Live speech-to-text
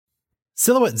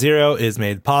Silhouette Zero is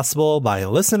made possible by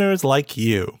listeners like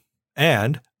you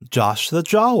and Josh the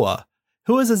Jawa,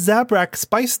 who is a Zabrak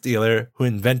spice dealer who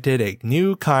invented a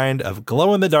new kind of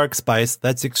glow-in-the-dark spice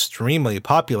that's extremely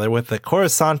popular with the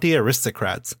Coruscanti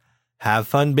aristocrats. Have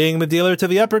fun being the dealer to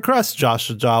the upper crust, Josh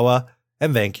the Jawa,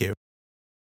 and thank you.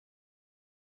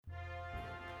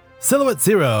 Silhouette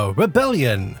Zero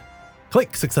Rebellion.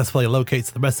 Click successfully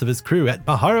locates the rest of his crew at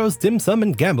Maharo's Dim Sum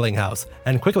and Gambling House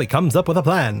and quickly comes up with a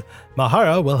plan.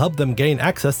 Maharo will help them gain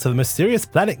access to the mysterious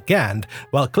planet Gand,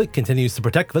 while Click continues to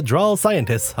protect the Drawl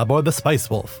scientists aboard the Spice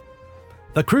Wolf.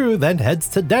 The crew then heads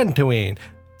to Dantooine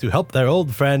to help their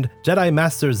old friend Jedi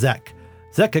Master Zek.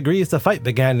 Zek agrees to fight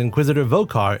the Gand Inquisitor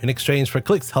Vokar in exchange for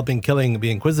Click's helping killing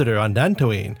the Inquisitor on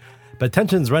Dantooine, but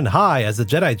tensions run high as the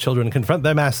Jedi children confront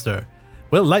their master.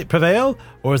 Will light prevail,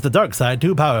 or is the dark side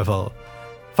too powerful?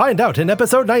 Find out in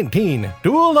episode 19,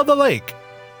 Duel of the Lake.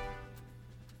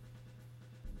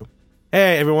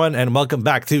 Hey everyone, and welcome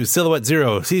back to Silhouette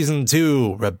Zero, Season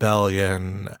 2,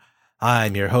 Rebellion.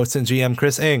 I'm your host and GM,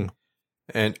 Chris Ng.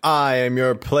 And I am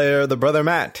your player, the Brother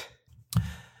Matt.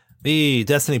 The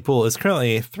Destiny pool is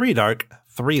currently 3 dark,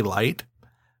 3 light,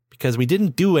 because we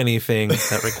didn't do anything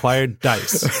that required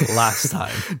dice last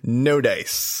time. No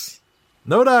dice.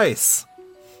 No dice!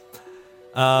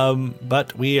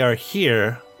 But we are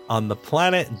here on the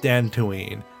planet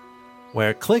Dantooine,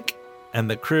 where Click and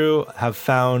the crew have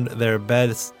found their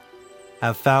beds,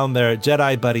 have found their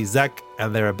Jedi buddy Zek,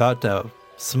 and they're about to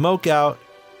smoke out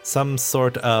some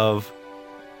sort of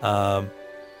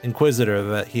Inquisitor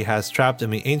that he has trapped in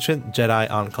the ancient Jedi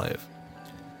Enclave.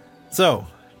 So,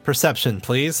 perception,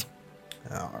 please.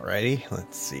 Alrighty,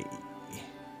 let's see.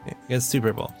 Against 2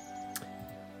 purple.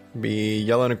 Be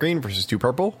yellow and a green versus 2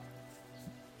 purple.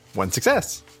 1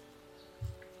 success.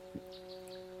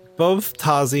 Both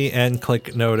Tazi and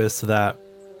Click notice that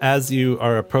as you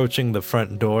are approaching the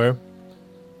front door,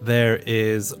 there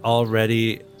is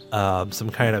already some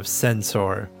kind of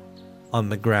sensor on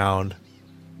the ground.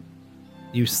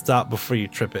 You stop before you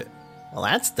trip it. Well,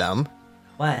 that's dumb.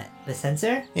 What? The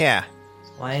sensor? Yeah.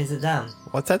 Why is it dumb?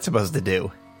 What's that supposed to do?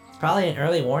 It's probably an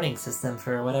early warning system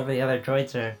for whatever the other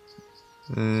droids are.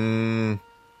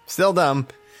 Still dumb.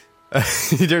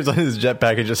 He turns on his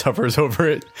jetpack and just hovers over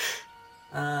it.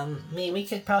 We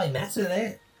could probably mess with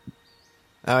it.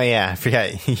 Oh yeah, I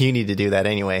forgot. You need to do that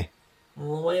anyway.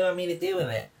 Well, what do you want me to do with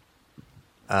it?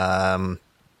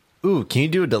 Ooh, can you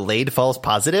do a delayed false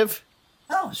positive?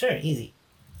 Oh, sure, easy.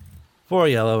 4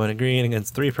 yellow and a green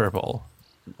against 3 purple.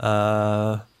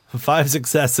 5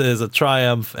 successes, a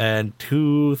triumph, and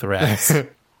 2 threats.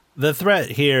 The threat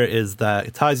here is that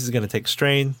Tazi's going to take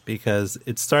strain because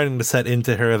it's starting to set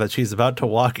into her that she's about to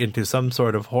walk into some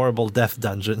sort of horrible death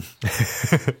dungeon.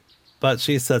 But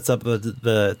she sets up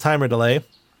the timer delay.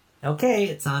 Okay,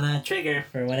 it's on a trigger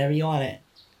for whenever you want it.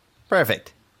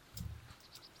 Perfect.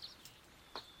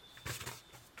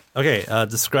 Okay,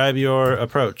 describe your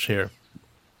approach here.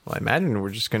 Well, I imagine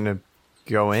we're just going to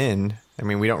go in. I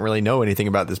mean, we don't really know anything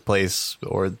about this place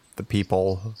or the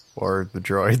people or the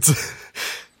droids.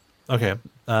 Okay,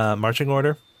 marching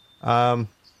order?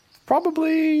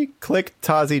 Probably Click,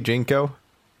 Tazi, Jinko.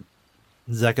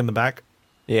 Zek in the back?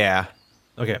 Yeah.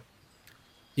 Okay.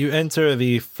 You enter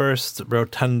the first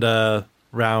rotunda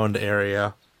round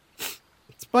area.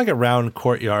 It's like a round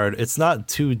courtyard. It's not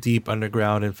too deep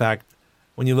underground. In fact,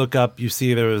 when you look up, you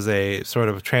see there was a sort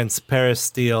of transparent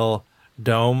steel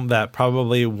dome that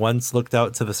probably once looked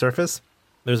out to the surface.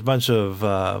 There's a bunch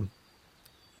of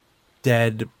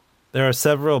dead... There are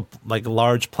several like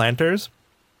large planters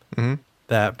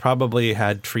that probably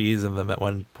had trees in them at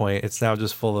one point. It's now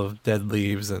just full of dead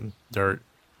leaves and dirt.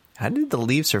 How did the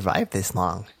leaves survive this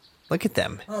long? Look at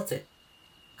them. Well, it's a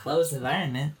closed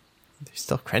environment. They're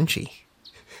still crunchy.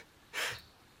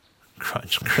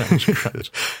 Crunch, crunch,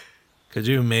 crunch. Could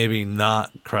you maybe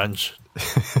not crunch?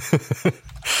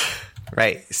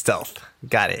 Right, stealth.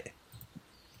 Got it.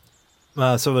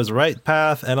 So there's a right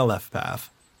path and a left path.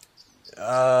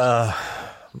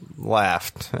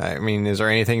 Left. I mean, is there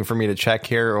anything for me to check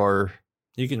here or?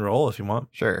 You can roll if you want.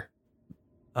 Sure.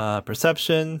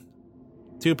 Perception,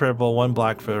 2 purple, 1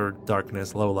 black for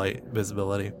darkness, low light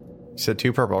visibility. You said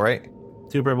 2 purple, right?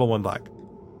 2 purple, 1 black.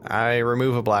 I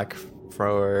remove a black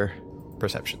for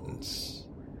perceptions.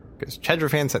 Because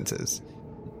Chedrofan senses.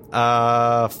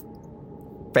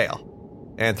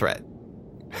 Fail. And threat.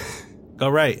 Go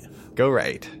right. Go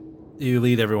right. You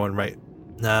lead everyone right.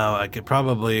 Now, I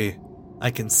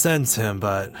can sense him,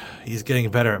 but he's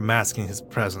getting better at masking his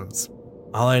presence.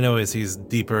 All I know is he's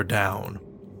deeper down.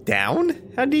 Down?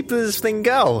 How deep does this thing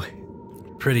go?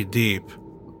 Pretty deep.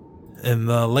 In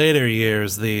the later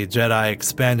years, the Jedi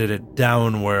expanded it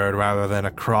downward rather than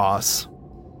across.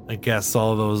 I guess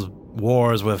all those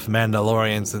wars with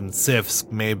Mandalorians and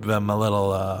Siths made them a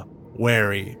little,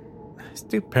 wary.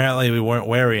 Apparently we weren't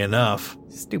wary enough.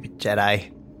 Stupid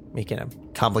Jedi. Making a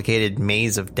complicated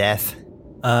maze of death.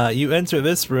 You enter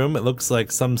this room, it looks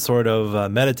like some sort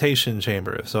of meditation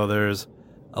chamber. So there's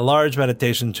a large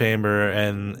meditation chamber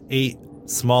and 8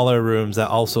 smaller rooms that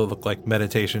also look like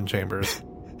meditation chambers.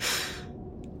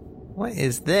 What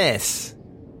is this?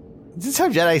 Is this how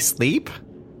Jedi sleep?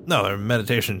 No, they're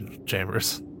meditation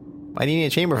chambers. Why do you need a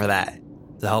chamber for that?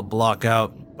 To help block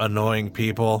out annoying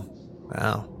people.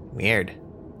 Wow, weird.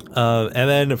 And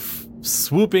then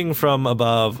swooping from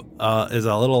above is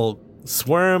a little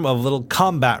swarm of little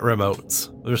combat remotes.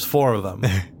 There's 4 of them.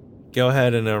 Go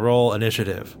ahead and roll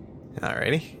initiative.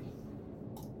 Alrighty.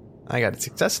 I got a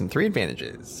success and 3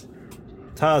 advantages.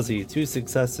 Tazi, 2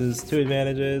 successes, 2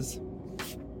 advantages.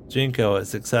 Jinko, a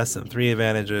success and 3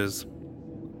 advantages.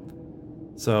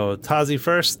 So Tazi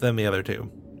first, then the other 2.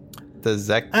 Does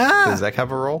Zek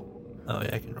have a roll? Oh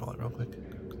yeah, I can roll it real quick.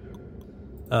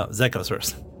 Oh, Zek goes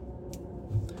first.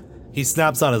 He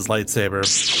snaps on his lightsaber.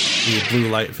 The blue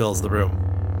light fills the room.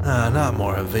 Not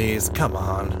more of these. Come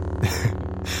on.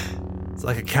 It's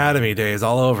like Academy days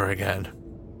all over again.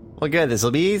 Well, good. This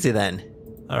will be easy then.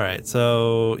 All right,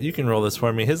 so you can roll this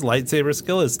for me. His lightsaber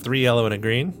skill is 3 yellow and a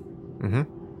green.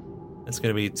 Mm-hmm. It's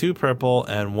going to be 2 purple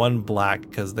and 1 black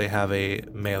because they have a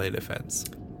melee defense.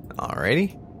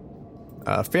 Alrighty.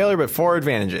 Failure, but 4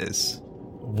 advantages.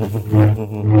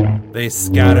 They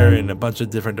scatter in a bunch of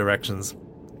different directions.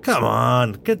 Come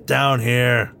on, get down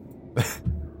here.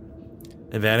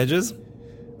 Advantages?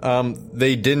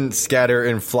 They didn't scatter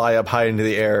and fly up high into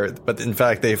the air, but in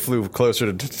fact they flew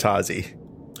closer to Tazi.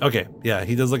 Okay, yeah,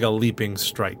 he does like a leaping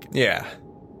strike. Yeah.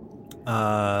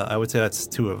 I would say that's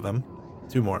 2 of them.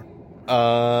 2 more.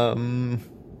 I don't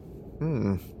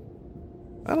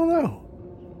know.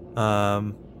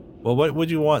 Well, what would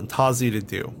you want Tazi to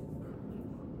do?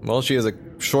 Well, she has a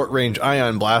short-range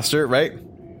ion blaster, right?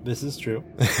 This is true.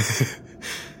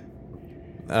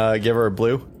 Give her a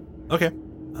blue. Okay.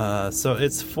 So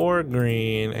it's 4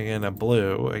 green and a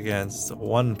blue against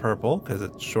 1 purple because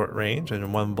it's short range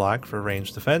and 1 black for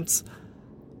range defense.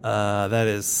 That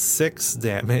is 6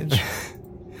 damage.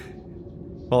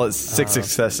 Well, it's 6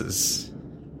 successes.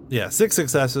 Yeah, 6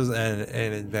 successes and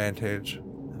an advantage.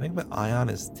 I think the ion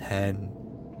is 10.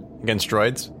 Against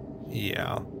droids?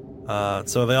 Yeah.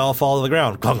 So they all fall to the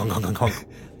ground. Clunk, clunk, clunk, clunk, clunk.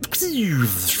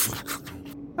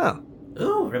 Oh.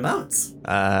 Ooh, remotes.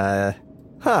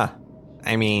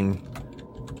 I mean,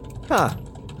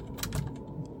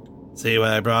 See what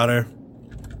I brought her?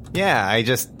 yeah,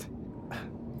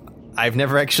 I've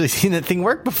never actually seen that thing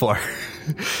work before.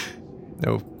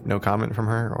 No comment from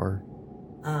her, or?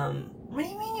 What do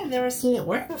you mean you've never seen it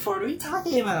work before? What are you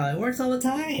talking about? It works all the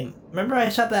time. Remember I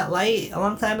shot that light a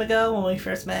long time ago when we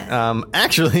first met?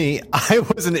 Actually, I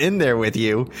wasn't in there with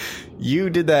you. You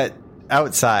did that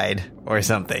outside or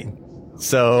something.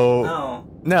 So, Oh.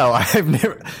 no,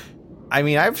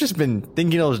 I've just been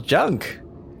thinking it was junk.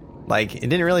 Like, it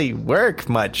didn't really work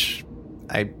much.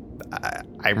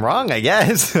 I'm wrong, I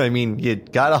guess. I mean, you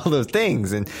got all those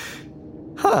things and,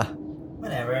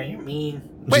 Whatever, you're mean.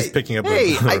 She's Wait, picking up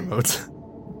hey, the remote.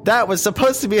 that was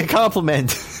supposed to be a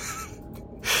compliment.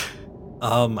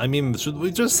 I mean, should we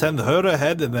just send her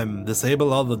ahead and then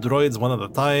disable all the droids one at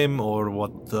a time, or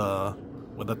what,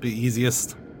 would that be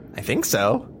easiest? I think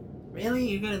so. Really?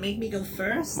 You're gonna make me go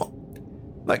first?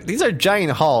 Look, these are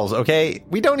giant halls, okay?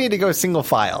 We don't need to go single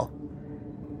file.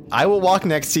 I will walk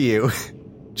next to you.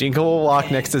 Jinko will walk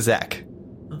Okay. next to Zek.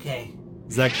 Okay.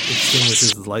 Zek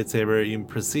extinguishes his lightsaber. You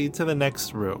proceed to the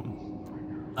next room.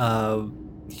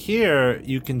 Here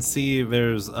you can see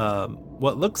there's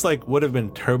what looks like would have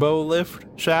been turbo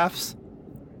lift shafts,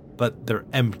 but they're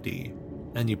empty.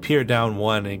 And you peer down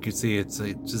one and you can see it's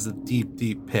just a deep,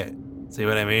 deep pit. See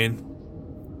what I mean?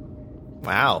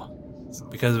 Wow.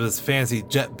 Because of his fancy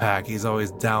jetpack, he's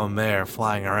always down there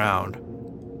flying around.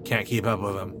 Can't keep up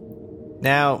with him.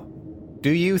 Now, do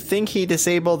you think he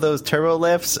disabled those turbo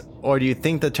lifts, or do you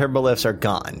think the turbo lifts are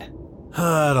gone?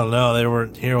 I don't know. They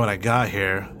weren't here when I got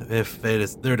here. If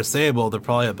they're disabled, they're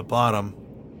probably at the bottom.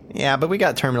 Yeah, but we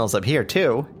got terminals up here,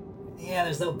 too. Yeah,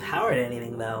 there's no power to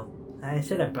anything, though. I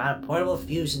should have brought a portable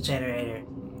fusion generator.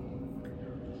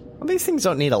 Well, these things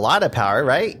don't need a lot of power,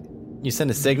 right? You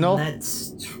send a signal?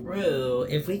 That's true.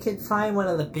 If we could find one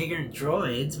of the bigger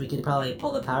droids, we could probably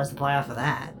pull the power supply off of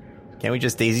that. Can't we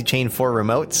just daisy chain 4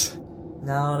 remotes?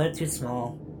 No, they're too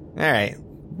small. Alright,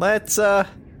 let's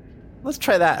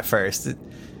try that first.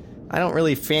 I don't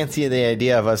really fancy the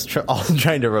idea of us all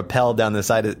trying to rappel down the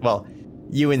side of... Well,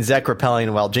 you and Zek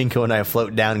rappelling while Jinko and I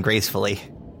float down gracefully.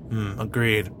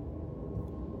 Agreed.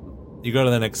 You go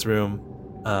to the next room.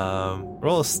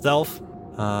 Roll a stealth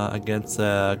against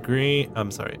a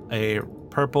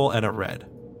purple and a red.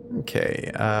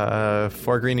 Okay,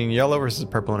 4 green and yellow versus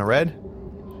purple and a red.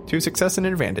 2 success and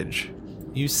advantage.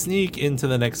 You sneak into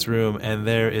the next room, and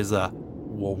there is a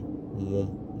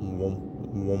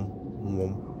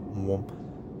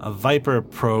Viper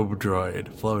probe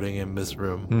droid floating in this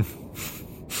room.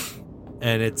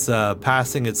 And it's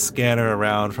passing its scanner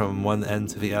around from one end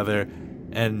to the other,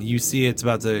 and you see it's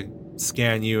about to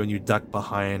scan you, and you duck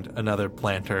behind another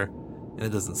planter, and it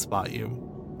doesn't spot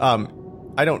you.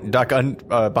 I don't duck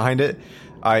behind it.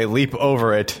 I leap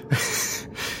over it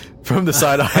from the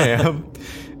side I am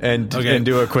and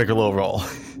do a quick little roll.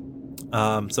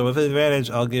 So with advantage,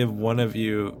 I'll give one of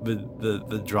you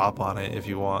the drop on it if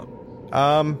you want.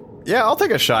 Yeah, I'll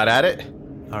take a shot at it.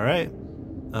 All right.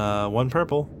 1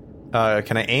 purple.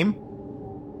 Can I aim?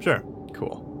 Sure.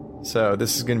 Cool. So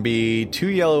this is going to be 2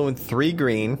 yellow and 3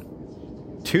 green,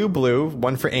 2 blue,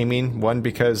 1 for aiming, 1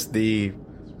 because the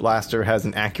blaster has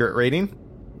an accurate rating,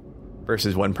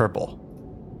 versus 1 purple.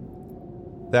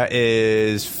 That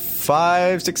is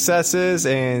 5 successes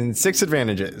and 6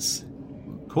 advantages.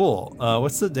 Cool.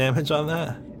 What's the damage on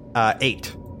that?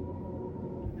 8.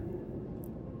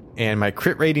 And my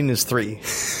crit rating is 3.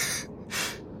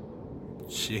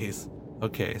 Jeez.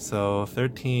 Okay, so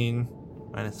 13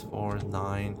 minus 4 is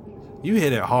 9. You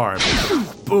hit it hard.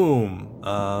 Boom.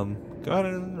 Go ahead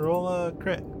and roll a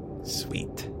crit.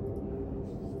 Sweet.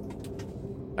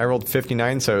 I rolled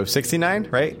 59, so 69,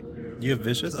 right? You have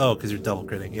vicious? Oh, because you're double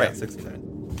critting. Yeah, Right.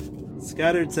 69.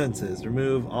 Scattered senses.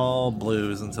 Remove all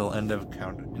blues until end of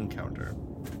encounter.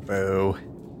 Boo.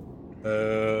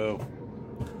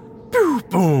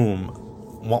 Boom.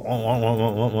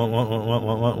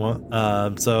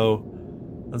 So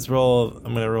let's roll.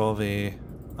 I'm gonna roll the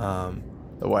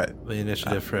The what? the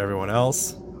initiative for everyone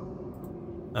else.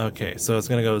 Okay, so it's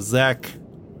gonna go Zek,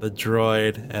 the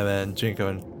droid, and then Jinko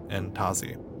and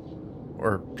Tazi.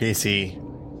 Or PC.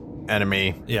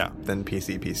 Enemy. Yeah. Then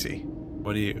PC.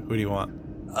 Who do you want?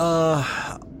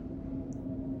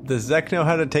 Does Zek know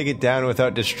how to take it down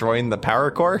without destroying the power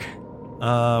core?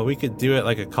 We could do it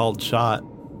like a called shot.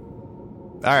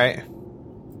 Alright.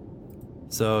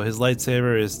 So his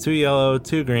lightsaber is 2 yellow,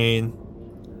 2 green.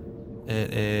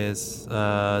 It is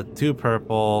 2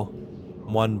 purple,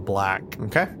 1 black.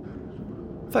 Okay.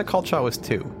 I thought called shot was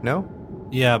 2. No?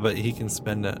 Yeah, but he can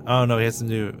spend it. Oh no, he has to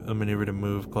do a maneuver to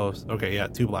move close. Okay, yeah,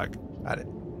 2 black. Got it.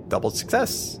 Double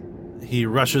success. He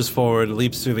rushes forward,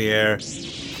 leaps through the air,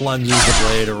 plunges the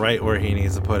blade right where he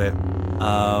needs to put it.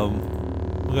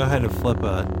 We'll go ahead and flip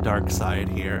a dark side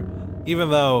here. Even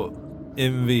though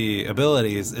in the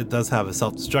abilities, it does have a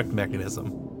self-destruct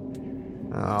mechanism.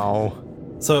 Oh.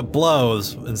 So it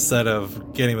blows instead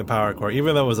of getting the power core,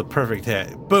 even though it was a perfect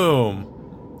hit. Boom!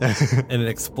 And it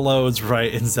explodes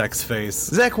right in Zek's face.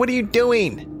 Zek, what are you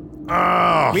doing?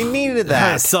 Oh, We needed it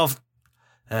had that.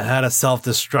 it had a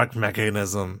self-destruct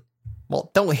mechanism. Well,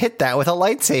 don't hit that with a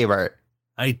lightsaber.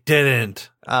 I didn't.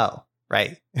 Oh,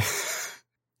 right.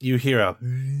 You hear a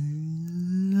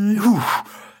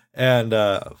and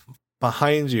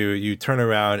behind you, you turn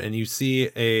around and you see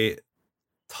a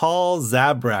tall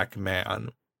Zabrak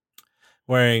man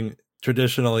wearing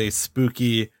traditionally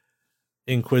spooky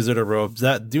Inquisitor robes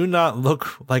that do not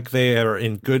look like they are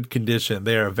in good condition.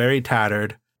 They are very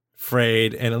tattered,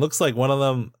 frayed, and it looks like one of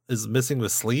them is missing the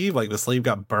sleeve, like the sleeve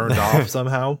got burned off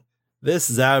somehow. This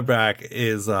Zabrak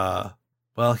is,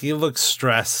 well, he looks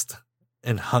stressed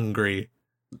and hungry.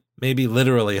 Maybe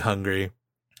literally hungry.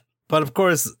 But of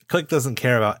course, Click doesn't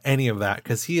care about any of that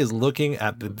because he is looking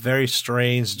at the very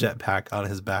strange jetpack on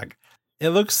his back. It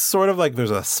looks sort of like there's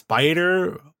a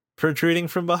spider protruding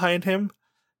from behind him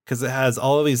because it has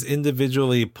all of these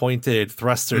individually pointed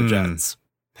thruster jets.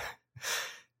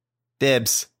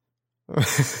 Dibs.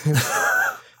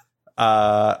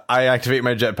 I activate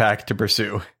my jetpack to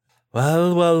pursue.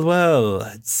 Well,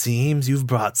 it seems you've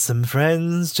brought some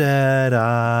friends,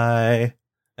 Jedi.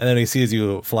 And then he sees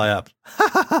you fly up.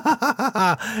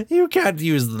 You can't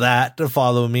use that to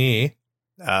follow me.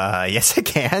 Yes, I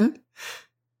can.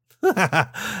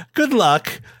 Good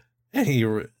luck. And he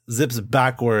zips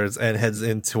backwards and heads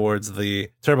in towards the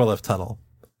turbolift tunnel.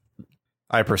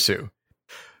 I pursue.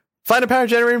 Find a power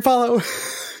generator and follow.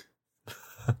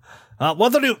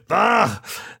 What to do?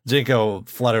 Jinko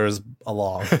flutters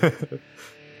along.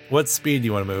 What speed do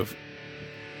you want to move?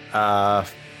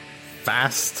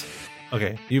 Fast.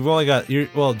 Okay, you've only got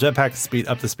jetpack speed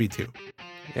up to speed 2.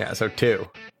 Yeah, so 2.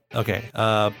 Okay,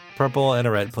 purple and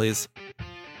a red, please.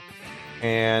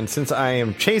 And since I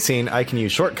am chasing, I can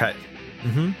use shortcut.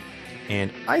 Mm-hmm.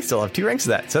 And I still have 2 ranks of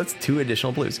that, so that's 2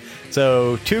 additional blues.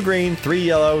 So 2 green, 3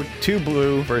 yellow, 2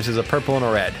 blue versus a purple and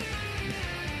a red.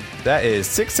 That is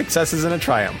 6 successes and a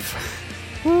triumph.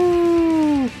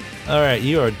 Woo! All right,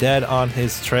 you are dead on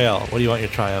his trail. What do you want your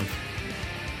triumph?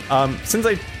 Since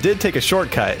I did take a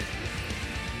shortcut,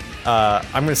 I'm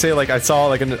gonna say like I saw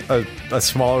like a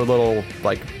smaller little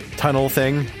like tunnel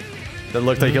thing that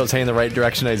looked like it was heading the right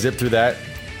direction. I zipped through that,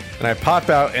 and I pop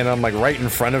out, and I'm like right in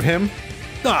front of him.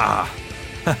 Ah!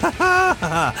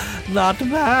 Not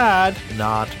bad.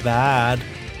 Not bad.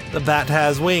 The bat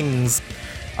has wings.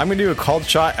 I'm gonna do a called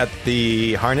shot at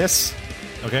the harness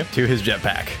Okay. to his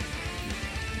jetpack.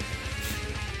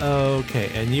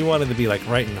 Okay, and you wanted to be like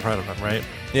right in front of him, right?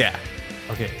 Yeah.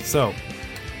 Okay, so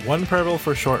 1 purple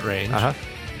for short range. Uh huh.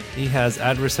 He has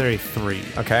adversary 3,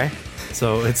 Okay.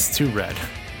 so it's 2 red.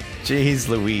 Jeez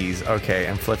Louise. Okay,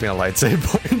 I'm flipping a light save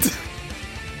point.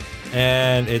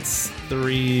 And it's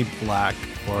 3 black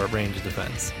for range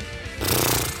defense.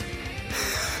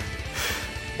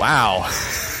 Wow.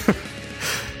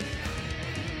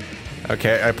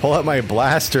 Okay, I pull out my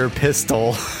blaster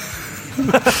pistol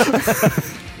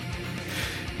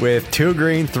with 2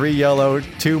 green, 3 yellow,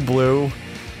 2 blue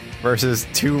versus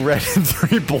 2 red and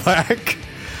 3 black.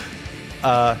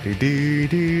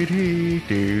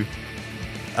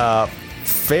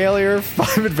 Failure,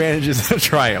 5 advantages, and a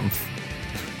triumph.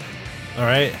 All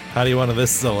right, how do you want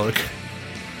this to look?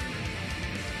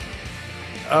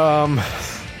 God,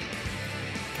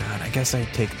 I guess I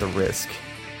take the risk.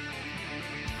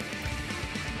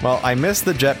 Well, I missed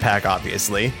the jetpack,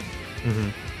 obviously.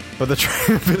 But the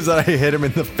triumph is that I hit him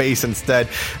in the face instead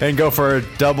and go for a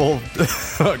double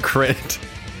crit.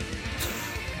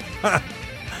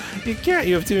 You can't,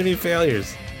 you have too many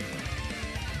failures.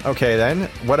 Okay, then.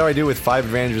 What do I do with 5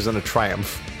 advantages and a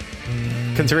triumph?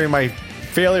 Considering my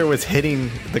failure was hitting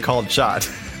the called shot.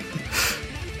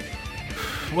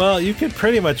 Well, you could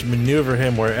pretty much maneuver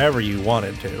him wherever you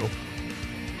wanted to.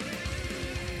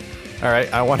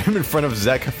 Alright, I want him in front of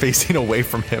Zek facing away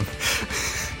from him.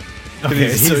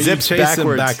 Okay, he so zips you chase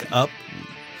backwards. him back up.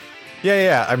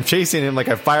 Yeah, I'm chasing him, like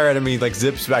I fire at him, he like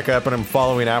zips back up and I'm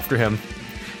following after him.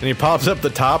 And he pops up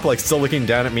the top, like still looking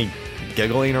down at me,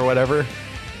 giggling or whatever.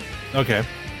 Okay.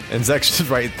 And Zek's just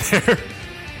right there.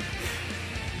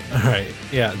 All right.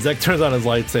 Yeah, Zek turns on his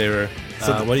lightsaber.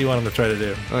 So What do you want him to try to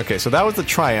do? Okay, so that was the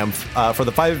triumph. For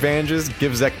the 5 advantages,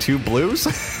 give Zek 2 blues.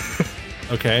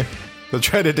 Okay. So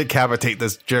try to decapitate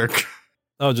this jerk.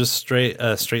 Oh, just straight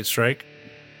strike?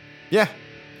 Yeah.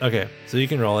 Okay, so you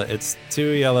can roll it. It's 2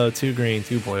 yellow, 2 green,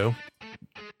 2 blue.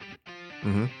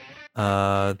 Mm-hmm.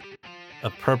 A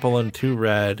purple and 2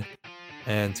 red,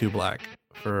 and 2 black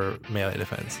for melee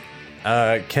defense.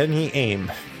 Can he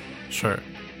aim? Sure.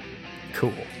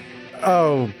 Cool.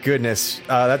 Oh, goodness.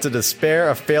 That's a despair,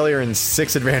 a failure, and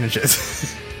 6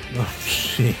 advantages. Oh,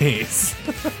 jeez.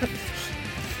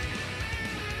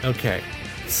 Okay,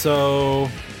 so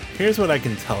here's what I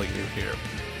can tell you here.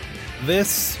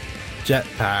 This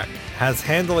jetpack has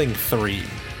handling 3.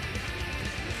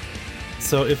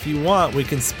 So if you want, we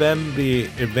can spend the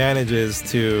advantages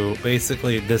to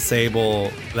basically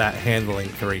disable that handling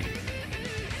 3.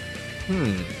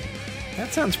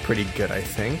 That sounds pretty good, I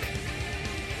think.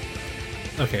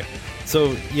 Okay,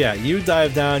 so yeah, you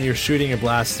dive down, you're shooting a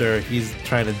blaster, he's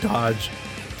trying to dodge,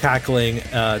 cackling,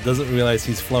 doesn't realize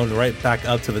he's flown right back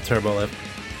up to the turbo lift.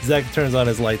 Zek turns on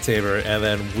his lightsaber and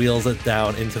then wheels it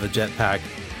down into the jetpack,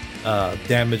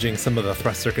 damaging some of the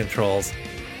thruster controls.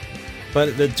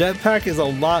 But the jetpack is a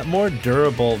lot more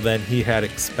durable than he had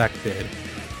expected.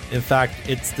 In fact,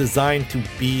 it's designed to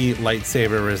be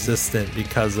lightsaber resistant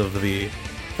because of the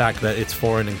fact that it's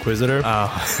for an Inquisitor.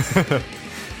 Oh.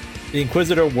 The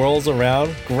Inquisitor whirls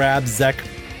around, grabs Zek,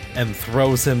 and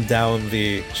throws him down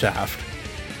the shaft.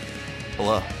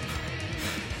 Hello.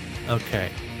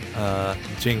 Okay,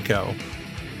 Jinko.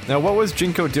 Now, what was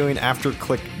Jinko doing after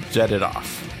Click jetted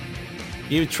off?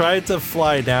 You tried to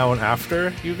fly down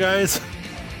after you guys,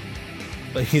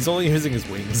 but he's only using his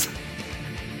wings.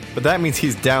 But that means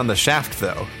he's down the shaft,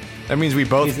 though. That means we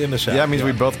both... He's in the shaft, Yeah, that means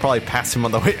we yeah. both probably passed him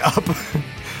on the way up.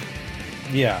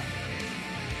 Yeah.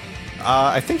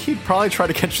 I think he'd probably try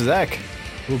to catch Zek.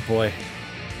 Oh boy.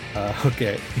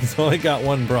 Okay, he's only got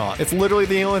 1 brawn. It's literally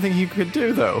the only thing he could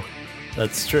do, though.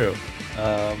 That's true.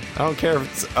 I don't care if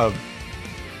it's a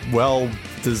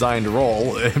well-designed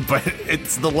roll, but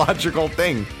it's the logical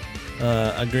thing.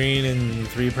 A green and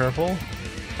 3 purple.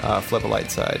 Flip a light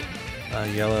side.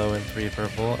 Yellow and 3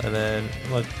 purple, and then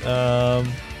look,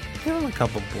 give him a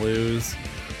couple blues.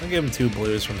 I'll give him 2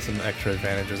 blues from some extra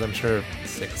advantages. I'm sure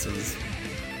 6 is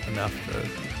enough to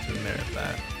merit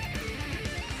that.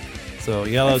 So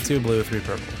yellow, 2 blue, 3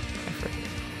 purple.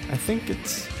 I think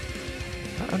it's...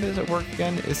 How does it work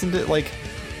again? Isn't it like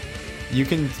you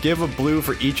can give a blue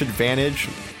for each advantage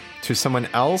to someone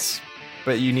else,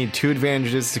 but you need 2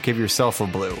 advantages to give yourself a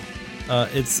blue?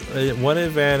 It's 1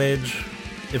 advantage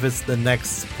if it's the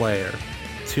next player.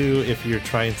 2 if you're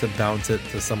trying to bounce it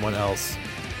to someone else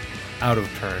out of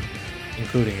turn,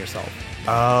 including yourself.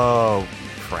 Oh,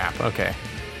 crap. Okay.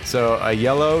 So a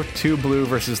yellow, 2 blue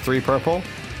versus 3 purple.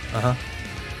 Uh-huh.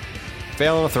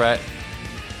 Failing a threat.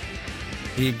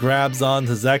 He grabs on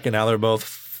to Zek, and now they're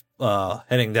both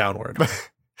heading downward.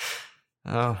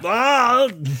 Oh. Ah!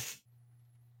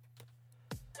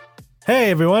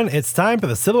 Hey everyone, it's time for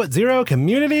the Silhouette Zero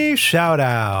community shout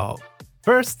out.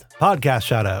 First, podcast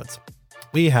shout outs.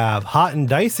 We have Hot and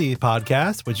Dicey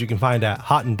podcast, which you can find at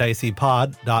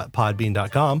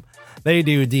hotandDiceypod.podbean.com. They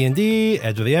do D&D,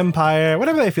 Edge of the Empire,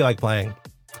 whatever they feel like playing.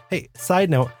 Hey, side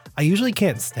note, I usually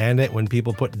can't stand it when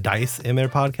people put dice in their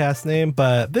podcast name,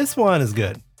 but this one is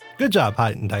good. Good job,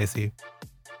 Hot and Dicey.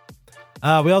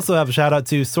 We also have a shout out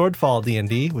to Swordfall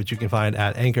D&D, which you can find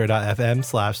at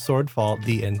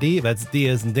anchor.fm/swordfalldnd. That's D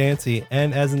as in Dancy,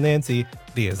 N as in Nancy,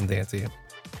 D as in Dancy.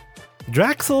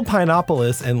 Draxel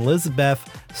Pineapolis and Lizbeth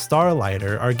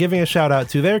Starlighter are giving a shout out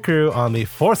to their crew on the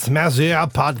Force Magia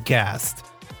podcast.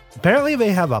 Apparently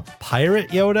they have a pirate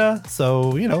Yoda,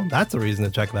 so, that's a reason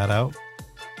to check that out.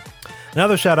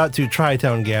 Another shout out to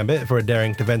Tri-Town Gambit for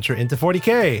daring to venture into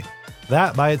 40k.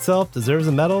 That by itself deserves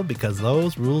a medal because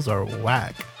those rules are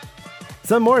whack.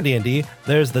 Some more D&D,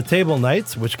 there's the Table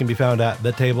Knights, which can be found at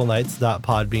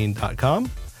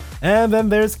thetableknights.podbean.com. And then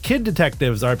there's Kid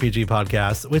Detectives RPG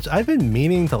podcast, which I've been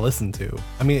meaning to listen to.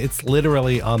 I mean, it's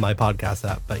literally on my podcast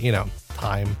app, but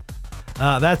time.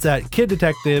 That's at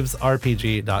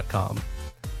kiddetectivesrpg.com.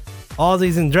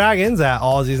 Aussies and Dragons at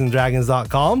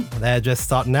aussiesandragons.com. They're just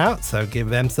starting out, so give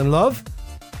them some love.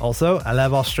 Also, I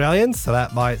love Australians, so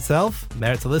that by itself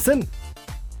merits a listen.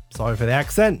 Sorry for the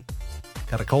accent.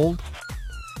 Got a cold.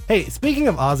 Hey, speaking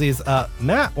of Aussies,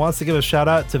 Matt wants to give a shout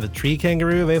out to the tree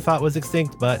kangaroo they thought was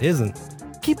extinct, but isn't.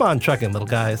 Keep on trucking, little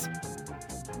guys.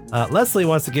 Leslie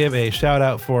wants to give a shout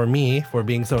out for me for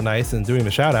being so nice and doing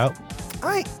the shout out.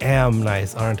 I am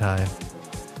nice, aren't I?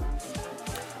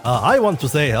 I want to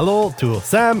say hello to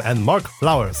Sam and Mark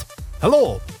Flowers.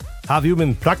 Hello! Have you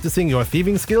been practicing your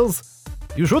thieving skills?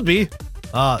 You should be.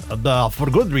 For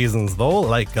good reasons though,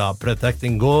 like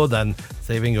protecting good and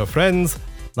saving your friends.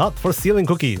 Not for stealing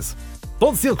cookies.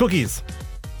 Don't steal cookies!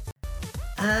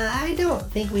 I don't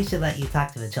think we should let you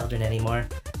talk to the children anymore.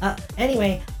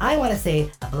 Anyway, I want to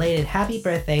say a belated happy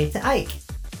birthday to Ike.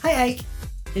 Hi Ike.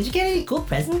 Did you get any cool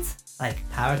presents? Like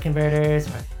power converters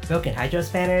or broken hydro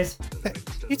spanners? Hey,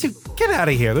 you two, get out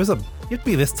of here. You'd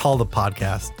be this tall to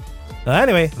podcast.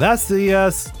 Anyway, that's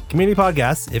the community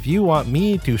podcast. If you want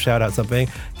me to shout out something,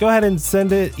 go ahead and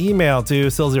send an email to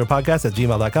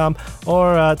sil0podcast@gmail.com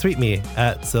or tweet me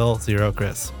at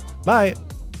sil0chris. Bye.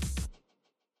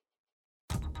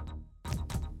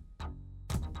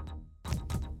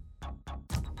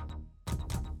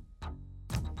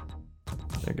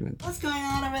 They're gonna What's going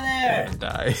on over there?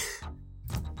 die.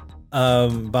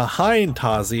 Behind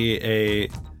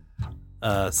Tazi,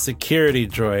 a security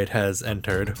droid has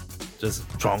entered. Just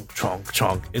chonk, chonk,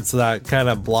 chonk. It's that kind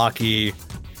of blocky,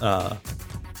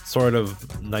 sort of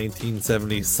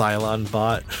 1970s Cylon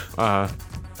bot.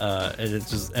 And it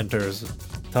just enters.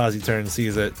 Tazi turns,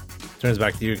 sees it, turns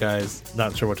back to you guys,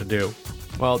 not sure what to do.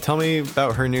 Well, tell me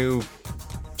about her new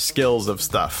skills of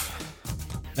stuff.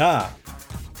 Because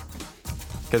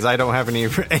I don't have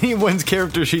anyone's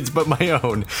character sheets but my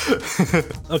own.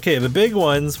 Okay, the big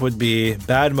ones would be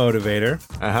Bad Motivator,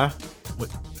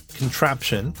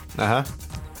 Contraption,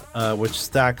 which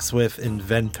stacks with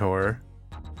Inventor.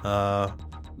 Wait a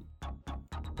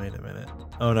minute.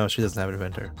 Oh no, she doesn't have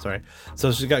Inventor. Sorry.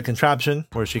 So she's got Contraption,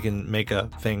 where she can make a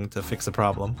thing to fix a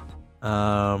problem.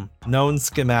 Known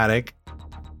Schematic.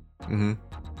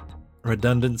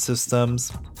 Redundant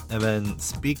Systems. And then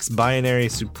Speaks Binary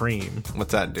Supreme.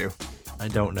 What's that do? I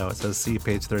don't know. It says see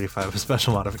page 35 of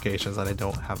special modifications, and I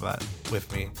don't have that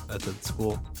with me. That's at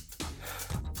school.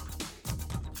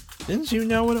 Didn't you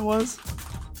know what it was?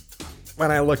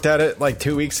 When I looked at it like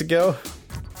 2 weeks ago.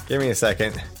 Give me a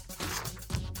second.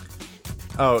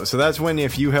 Oh, so that's when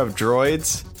if you have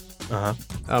droids,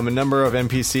 a number of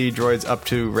NPC droids up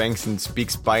to ranks in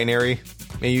Speaks Binary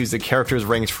may use the character's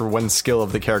ranks for one skill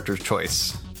of the character's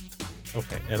choice.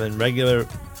 Okay, and then regular.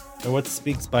 What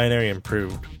Speaks Binary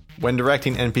improved? When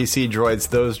directing NPC droids,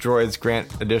 those droids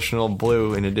grant additional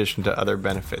blue in addition to other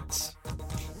benefits.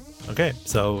 Okay,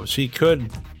 so she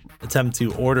could attempt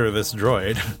to order this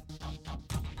droid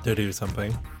to do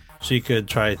something. She could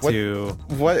try to.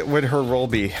 What would her role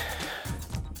be?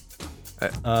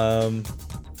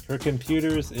 Her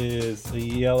computers is a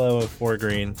yellow and 4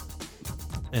 green.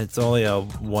 It's only a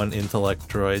 1 intellect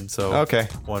droid, so Okay.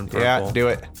 1 purple. Yeah, do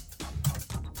it.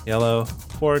 Yellow,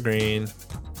 4 green,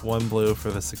 1 blue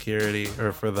for the security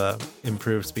or for the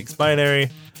improved speaks binary,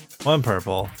 1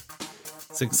 purple.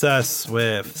 Success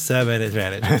with 7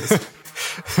 advantages.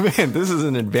 Man, this is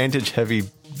an advantage-heavy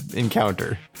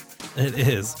encounter. It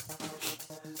is.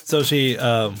 So she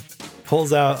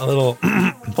pulls out a little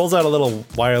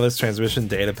wireless transmission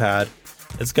data pad.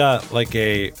 It's got like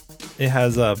it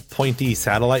has a pointy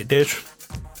satellite dish.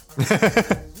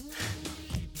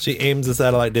 She aims the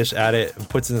satellite dish at it and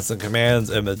puts in some commands,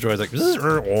 and the droid's like,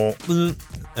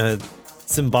 and it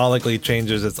symbolically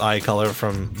changes its eye color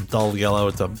from dull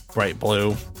yellow to bright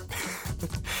blue.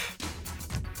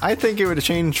 I think it would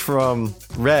change from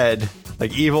red,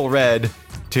 like evil red,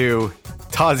 to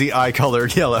Tazi eye color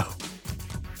yellow.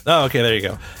 Oh, okay, there you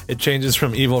go. It changes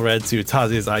from evil red to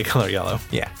Tazi's eye color yellow.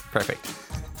 Yeah, perfect.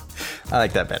 I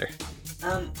like that better.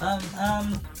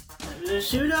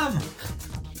 Shoot him!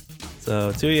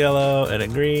 So 2 yellow and a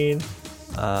green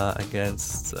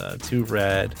against 2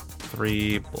 red,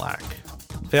 3 black.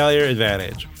 Failure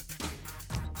advantage.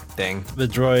 Dang. The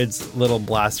droid's little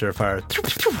blaster fire.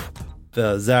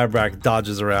 The Zabrak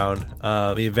dodges around.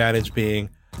 The advantage being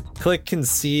Click can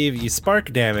see the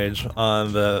spark damage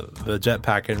on the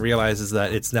jetpack and realizes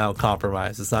that it's now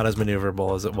compromised. It's not as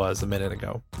maneuverable as it was a minute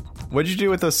ago. What'd you do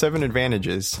with those 7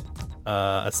 advantages?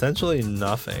 Essentially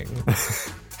nothing.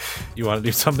 You want to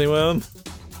do something with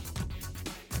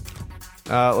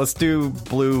them? Let's do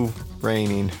blue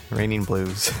raining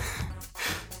blues.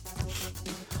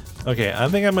 Okay, I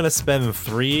think I'm going to spend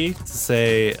 3 to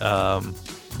say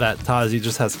that Tazi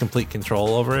just has complete control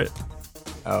over it.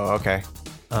 Oh, okay.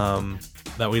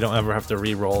 That we don't ever have to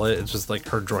re-roll it. It's just like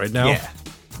her droid now. Yeah,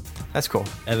 that's cool.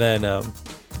 And then,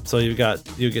 so you get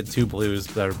 2 blues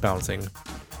that are bouncing.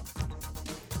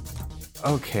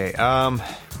 Okay.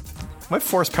 What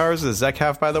force powers does Zek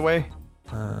have, by the way?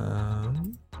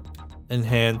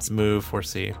 Enhance, move,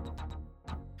 foresee.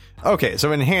 Okay,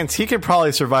 so enhance, he could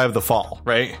probably survive the fall,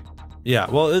 right? Yeah,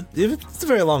 well, it's a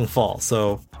very long fall,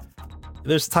 so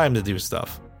there's time to do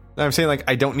stuff. I'm saying, like,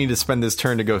 I don't need to spend this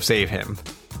turn to go save him.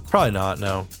 Probably not,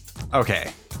 no.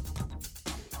 Okay.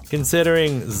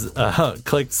 Considering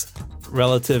Click's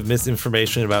relative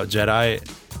misinformation about Jedi,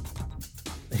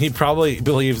 he probably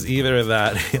believes either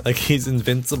that like he's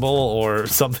invincible or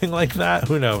something like that.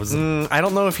 Who knows? I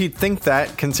don't know if he'd think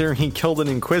that, considering he killed an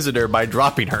Inquisitor by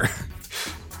dropping her.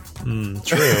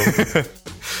 True.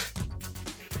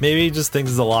 Maybe he just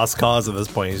thinks it's a lost cause at this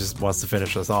point. He just wants to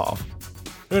finish us off.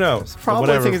 Who knows? For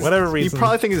whatever reason. You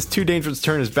probably think it's too dangerous to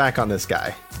turn his back on this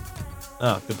guy.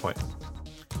 Oh, good point.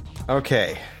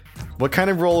 Okay. What kind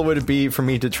of role would it be for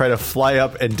me to try to fly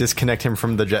up and disconnect him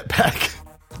from the jetpack?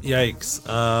 Yikes.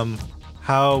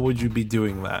 How would you be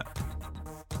doing that?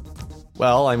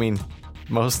 Well, I mean,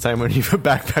 most of the time when you have a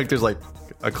backpack, there's like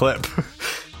a clip.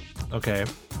 Okay.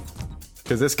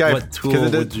 Because this guy, What tool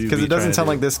would you because be it doesn't trying to sound do?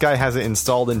 like this guy has it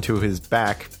installed into his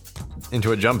back,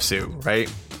 into a jumpsuit,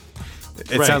 right?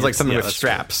 It Right, sounds like it's- something yeah, with that's true.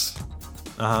 straps.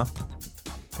 Uh-huh.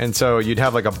 And so you'd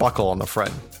have like a buckle on the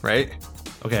front, right?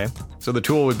 Okay. So the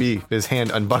tool would be his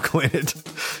hand unbuckling it.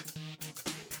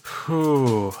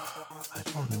 Whew. I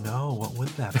don't know. What would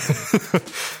that be?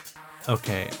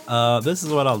 Okay. This is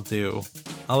what I'll do.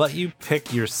 I'll let you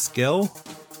pick your skill,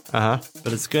 Uh-huh.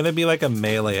 but it's going to be like a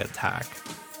melee attack.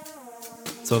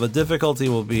 So the difficulty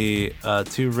will be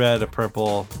 2 red, a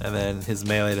purple, and then his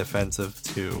melee defense of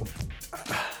 2.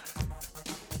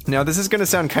 Now, this is going to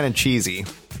sound kind of cheesy,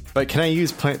 but can I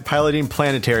use piloting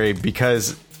planetary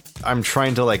because I'm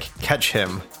trying to, like, catch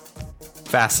him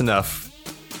fast enough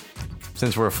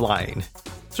since we're flying?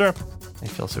 Sure. I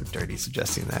feel so dirty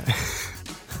suggesting that.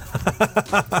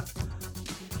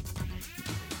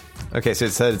 Okay, so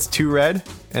it said it's 2 red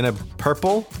and a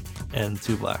purple. And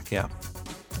 2 black, yeah.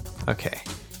 Okay.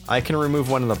 I can remove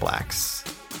one of the blacks.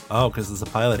 Oh, because it's a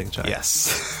piloting check.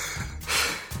 Yes.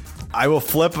 I will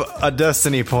flip a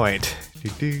destiny point.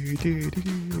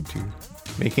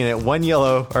 Making it 1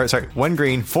 yellow, or sorry, 1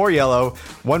 green, 4 yellow,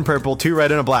 1 purple, 2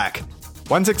 red, and a black.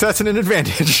 1 success and an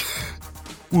advantage.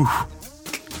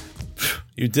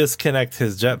 You disconnect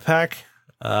his jetpack,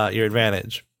 your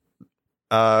advantage.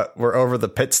 We're over the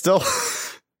pit still.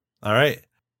 All right.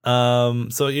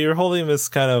 So you're holding this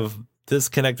kind of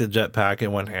disconnected jetpack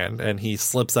in one hand, and he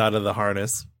slips out of the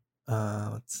harness.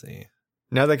 Let's see.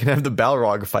 Now they can have the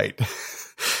Balrog fight.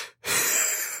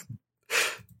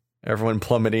 Everyone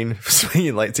plummeting,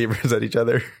 swinging lightsabers at each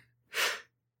other.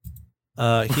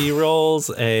 He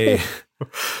rolls a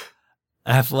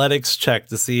athletics check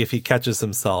to see if he catches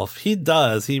himself. He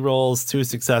does. He rolls 2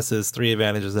 successes, 3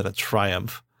 advantages, and a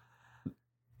triumph.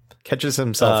 Catches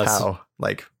himself how?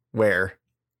 Like, where?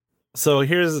 So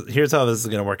here's how this is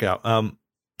going to work out.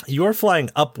 You're flying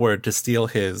upward to steal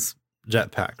his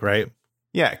jetpack, right?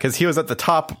 Yeah, because he was at the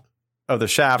top of the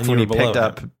shaft And when you he were below picked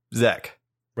up Zek.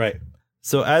 Right.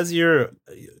 So as you're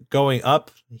going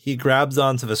up, he grabs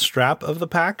onto the strap of the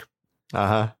pack.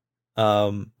 Uh-huh.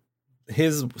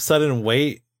 His sudden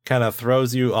weight kind of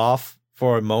throws you off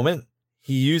for a moment.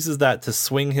 He uses that to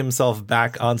swing himself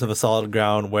back onto the solid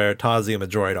ground where Tazi and the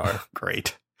droid are.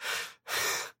 Great.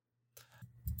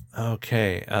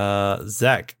 Okay.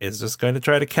 Zek is just going to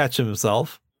try to catch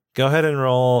himself. Go ahead and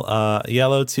roll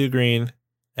yellow, 2 green,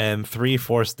 and 3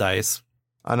 force dice.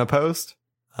 Unopposed?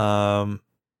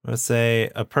 Let's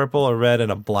say a purple, a red,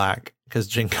 and a black, because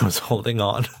Jinko's holding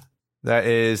on. That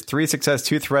is 3 success,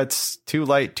 2 threats, 2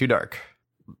 light, 2 dark.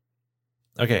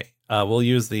 Okay. We'll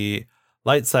use the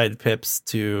light side pips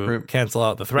to cancel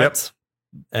out the threats.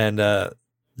 Yep. And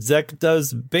Zek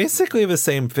does basically the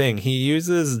same thing. He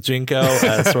uses Jinko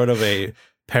as sort of a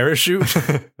parachute,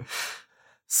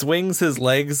 swings his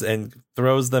legs and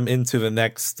throws them into the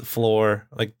next floor,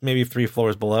 like maybe 3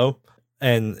 floors below,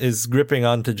 and is gripping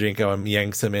onto Jinko and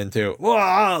yanks him into.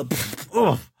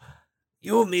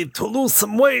 You need to lose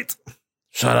some weight.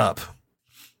 Shut up.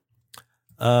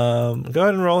 Go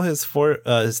ahead and roll his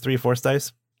 3 force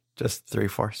dice. Just 3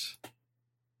 force.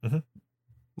 Mm-hmm.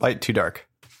 Light, 2 dark.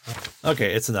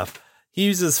 Okay, it's enough. He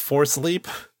uses force leap.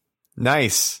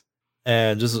 Nice.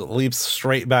 And just leaps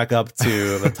straight back up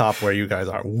to the top where you guys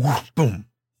are. Boom.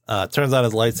 Turns on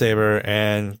his lightsaber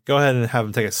and go ahead and have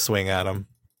him take a swing at him.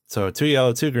 So 2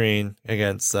 yellow, 2 green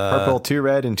against purple, 2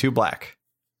 red, and 2 black.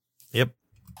 Yep.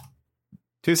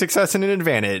 2 success and an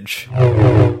advantage.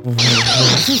 Oh,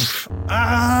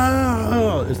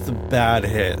 it's a bad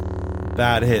hit.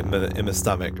 Bad hit in the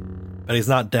stomach. But he's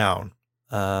not down.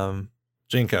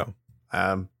 Jinko.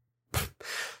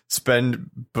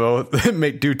 Spend both,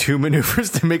 do 2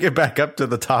 maneuvers to make it back up to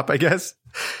the top, I guess.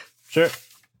 Sure.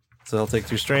 So he'll take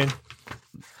 2 strain.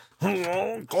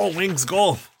 Go, wings,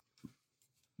 go.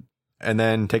 And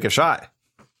then take a shot.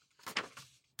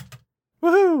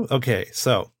 Woohoo! Okay,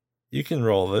 so you can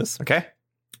roll this. Okay.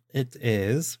 It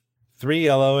is 3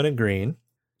 yellow and a green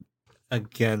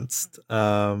against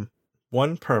 1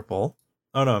 purple.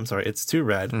 Oh no, I'm sorry. It's 2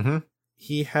 red. Mm-hmm.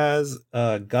 He has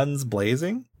guns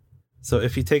blazing. So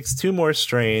if he takes 2 more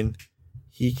strain,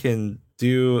 he can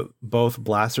do both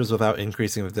blasters without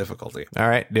increasing the difficulty. All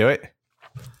right, do it.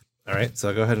 All right,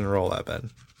 so go ahead and roll that, Ben.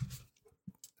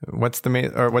 What's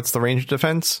the range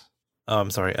defense? Oh, I'm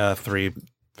sorry. 3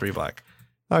 black.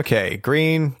 Okay,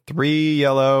 green, 3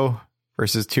 yellow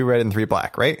versus 2 red and 3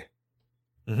 black, right?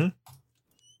 Mm-hmm.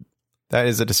 That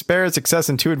is a despair, success,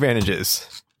 and 2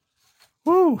 advantages.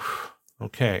 Woo!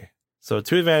 Okay. So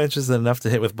 2 advantages is enough to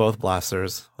hit with both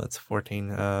blasters. That's 14.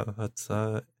 That's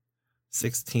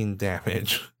 16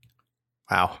 damage.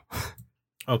 Wow.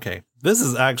 Okay. This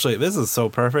is so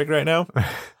perfect right now.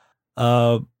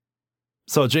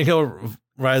 So Jinko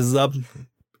rises up,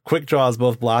 quick draws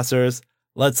both blasters,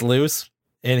 lets loose,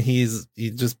 and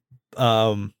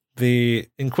the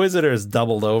Inquisitor is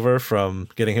doubled over from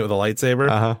getting hit with a lightsaber.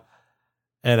 Uh-huh.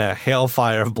 And a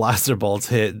hailfire of blaster bolts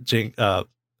hits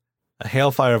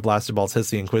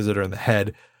the Inquisitor in the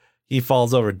head. He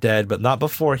falls over dead, but not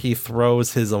before he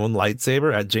throws his own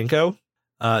lightsaber at Jinko.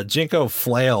 Jinko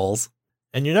flails,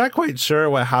 and you're not quite sure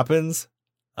what happens.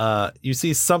 You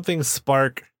see something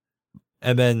spark,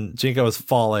 and then Jinko is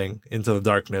falling into the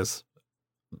darkness,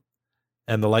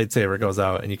 and the lightsaber goes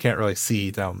out, and you can't really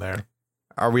see down there.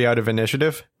 Are we out of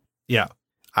initiative? Yeah.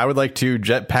 I would like to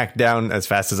jetpack down as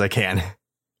fast as I can.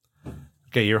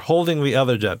 Okay, you're holding the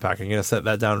other jetpack. Are you going to set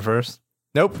that down first?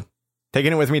 Nope.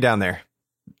 Taking it with me down there.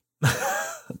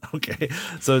 Okay,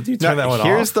 so do you turn that one off?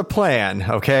 Here's the plan,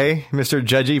 okay, Mr.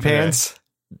 Judgy Pants?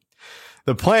 Okay.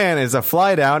 The plan is a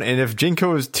fly down, and if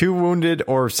Jinko is too wounded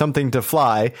or something to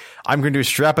fly, I'm going to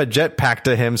strap a jetpack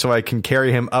to him so I can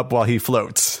carry him up while he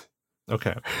floats.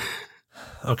 Okay.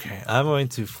 Okay, I'm going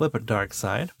to flip a dark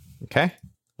side. Okay.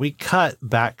 We cut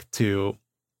back to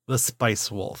the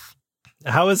Spice Wolf.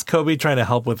 How is Kobe trying to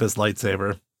help with his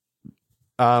lightsaber?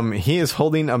 He is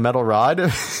holding a metal rod,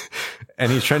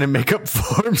 and he's trying to make up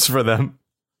forms for them.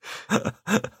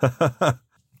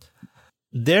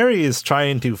 Derry is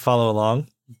trying to follow along,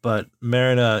 but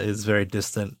Marina is very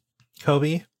distant.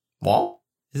 Kobe, What?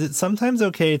 is it sometimes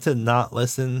okay to not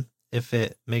listen if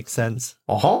it makes sense?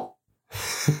 Uh-huh.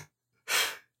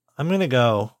 I'm gonna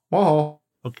go. Whoa.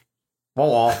 Okay.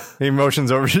 Whoa. He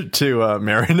motions over to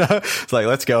Marina. It's like,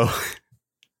 let's go.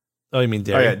 Oh, you mean Oh,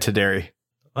 Derry? yeah, to Derry.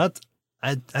 What?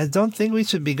 I don't think we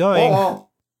should be going. Whoa.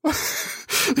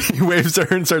 He waves to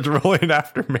her and starts rolling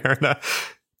after Marina.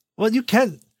 Well, you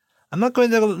can't. I'm not going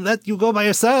to let you go by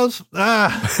yourself.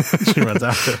 Ah! She runs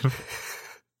after him.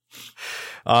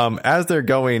 As they're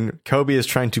going, Kobe is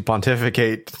trying to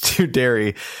pontificate to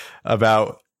Derry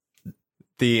about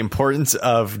the importance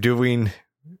of doing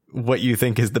what you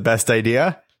think is the best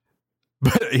idea.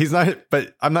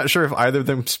 But I'm not sure if either of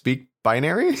them speak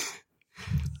binary.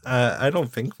 I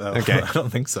don't think so. Okay. I don't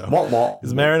think so. What?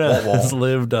 Because Marina has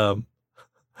lived as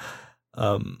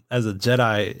a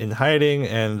Jedi in hiding,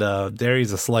 and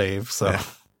Derry's a slave. So Yeah.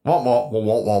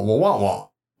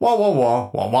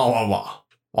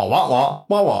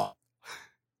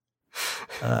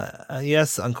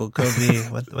 yes, Uncle Kobe,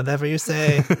 whatever you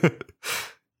say.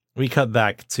 We cut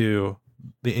back to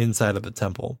the inside of the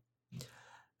temple.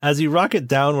 As you rocket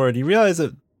downward, you realize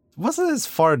it wasn't as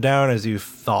far down as you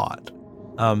thought.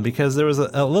 Because there was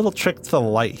a little trick to the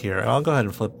light here. I'll go ahead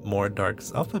and flip more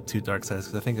darks. I'll flip 2 dark sides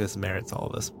because I think this merits all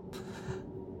of this.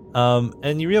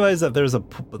 And you realize that there's a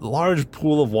large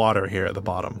pool of water here at the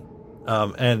bottom.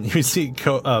 And you see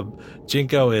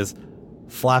Jinko is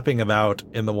flapping about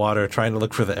in the water trying to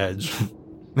look for the edge.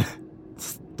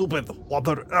 Stupid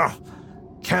water.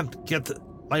 Can't get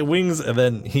my wings. And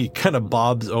then he kind of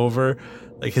bobs over.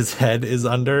 Like his head is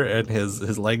under and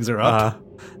his legs are up.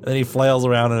 And then he flails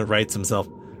around and rights himself.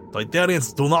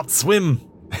 Toydarians do not swim.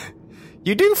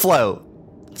 You do float.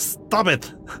 Stop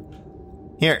it.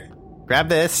 Here, grab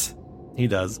this. He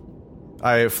does.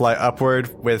 I fly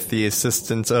upward with the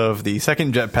assistance of the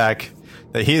second jetpack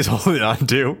that he is holding on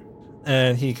to.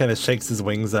 And he kind of shakes his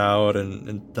wings out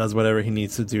and does whatever he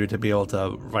needs to do to be able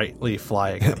to rightly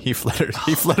fly again. He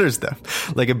flutters them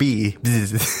like a bee.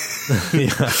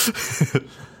 Yeah.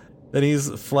 Then he's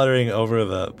fluttering over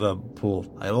the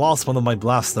pool. I lost one of my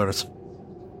blasters.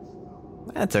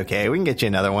 That's okay. We can get you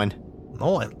another one.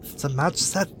 No, it's a match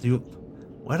set.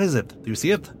 Where is it? Do you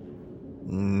see it?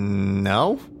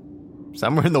 No.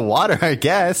 Somewhere in the water, I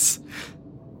guess.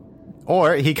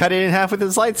 Or he cut it in half with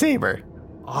his lightsaber.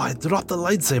 Oh, I dropped the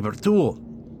lightsaber too.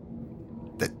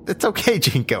 It's okay,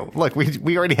 Jinko. Look,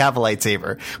 we already have a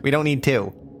lightsaber. We don't need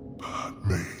 2. But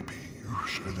maybe you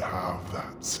should have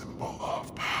that symbol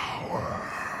of power.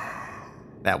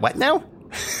 That what now?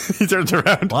 He turns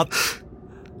around. What?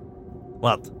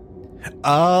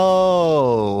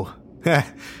 Oh.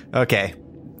 Okay.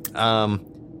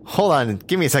 Hold on.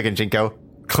 Give me a second, Jinko.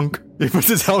 Clunk. He puts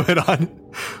his helmet on.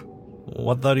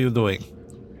 What are you doing?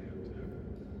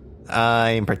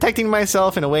 I'm protecting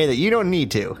myself in a way that you don't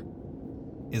need to.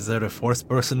 Is there a fourth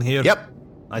person here? Yep.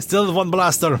 I still have one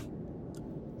blaster. Look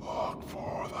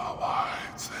for the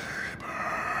lightsaber.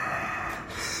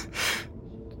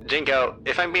 Jinko,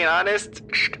 if I'm being honest,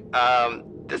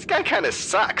 this guy kind of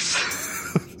sucks.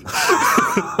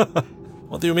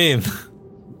 What do you mean?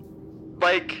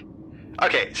 Like,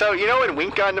 okay, so you know when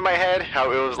Wink got into my head,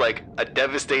 how it was like a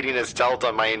devastating assault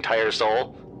on my entire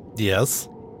soul? Yes.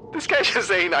 This guy's just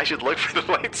saying I should look for the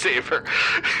lightsaber.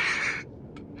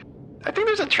 I think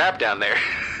there's a trap down there.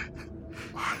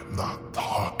 I'm not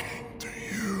talking to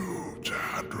you,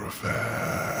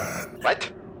 Jadrafan. What?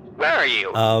 Where are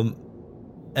you?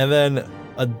 And then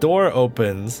a door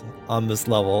opens on this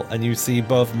level, and you see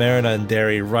both Marina and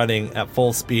Derry running at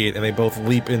full speed, and they both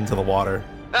leap into the water.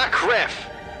 Ah, Criff!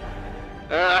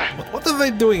 What are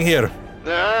they doing here?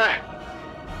 Ah.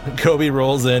 Kobe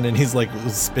rolls in, and he's like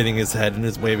spinning his head and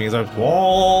is waving his arms.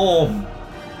 Whoa!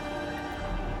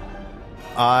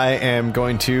 I am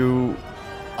going to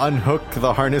unhook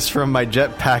the harness from my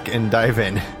jetpack and dive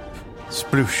in.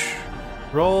 Sploosh.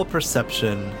 Roll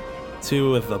perception,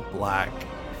 2 with a black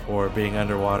for being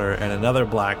underwater, and another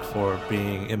black for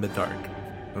being in the dark.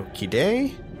 Okie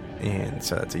day. And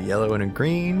so that's a yellow and a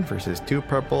green versus 2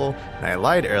 purple. And I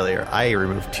lied earlier. I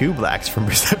removed 2 blacks from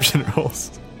perception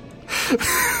rolls.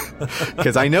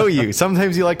 Because I know you.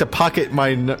 Sometimes you like to pocket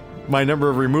my number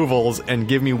of removals and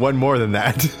give me 1 more than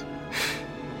that.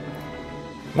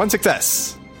 1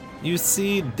 success. You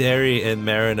see Derry and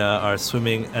Marina are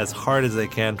swimming as hard as they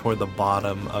can toward the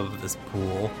bottom of this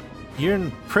pool.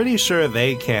 You're pretty sure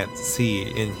they can't see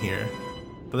in here,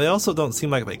 but they also don't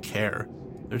seem like they care.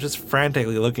 They're just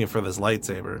frantically looking for this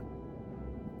lightsaber.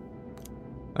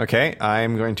 Okay,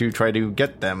 I'm going to try to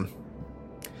get them.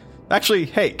 Actually,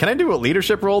 hey, can I do a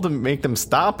leadership roll to make them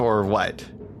stop or what?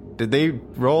 Did they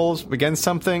roll against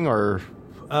something, or?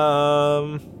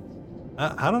 I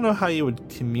don't know how you would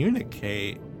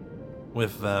communicate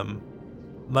with them.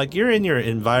 Like, you're in your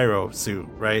enviro suit,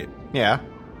 right? Yeah.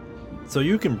 So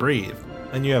you can breathe,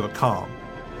 and you have a comm.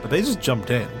 But they just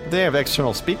jumped in. They have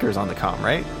external speakers on the comm,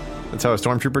 right? That's how a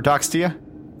stormtrooper talks to you?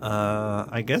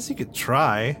 I guess you could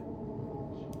try.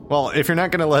 Well, if you're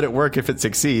not going to let it work if it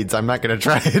succeeds, I'm not going to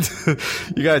try it.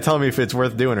 You got to tell me if it's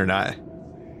worth doing or not.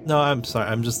 No, I'm sorry.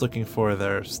 I'm just looking for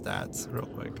their stats real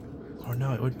quick. Or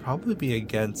no, it would probably be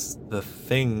against the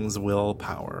thing's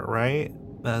willpower, right?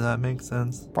 Does that make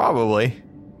sense? Probably.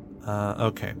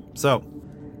 Okay. So,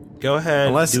 go ahead.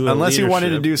 Unless do a you wanted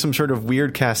to leadership. do some sort of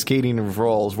weird cascading of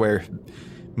rolls where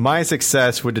my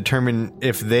success would determine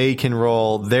if they can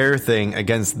roll their thing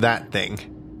against that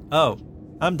thing. Oh,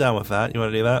 I'm down with that. You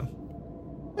want to do that?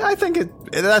 I think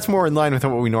that's more in line with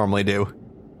what we normally do.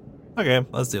 Okay,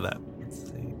 let's do that. Let's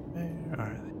see. Where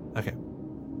are they? Okay.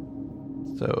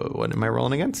 So what am I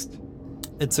rolling against?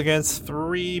 It's against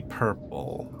 3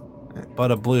 purple, but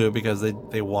a blue because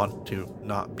they want to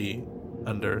not be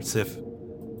under Sith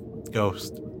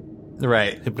ghost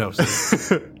Right.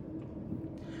 hypnosis.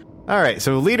 All right,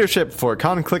 so leadership for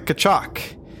Conflict Kachak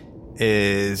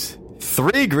is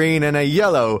 3 green and a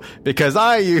yellow because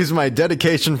I use my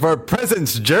dedication for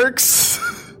presents, jerks.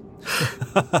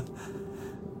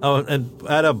 Oh, and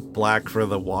add a black for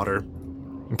the water.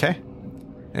 Okay.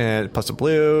 And plus a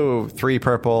blue, 3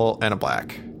 purple, and a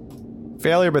black.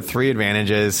 Failure, but 3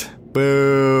 advantages.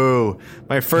 Boo!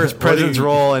 My first What do presents you-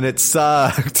 roll and it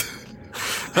sucked.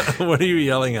 What are you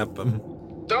yelling at them?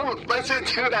 Don't listen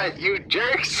to that, you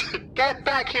jerks! Get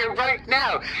back here right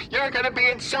now! You're gonna be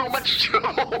in so much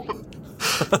trouble!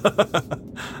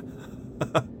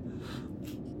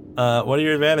 What are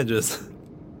your advantages?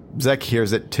 Zek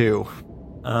hears it too.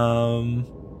 I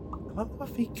don't know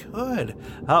if he could.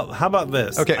 How about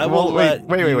this? Okay, I well, will wait.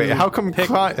 let you How come pick-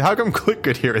 Click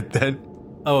could hear it then?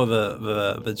 Oh,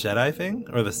 the Jedi thing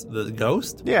or the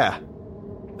ghost? Yeah.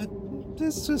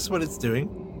 It's just what it's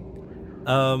doing.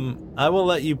 I will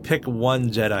let you pick one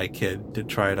Jedi kid to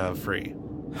try it out free.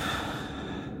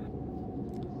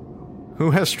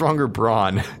 Who has stronger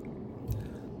brawn?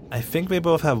 I think they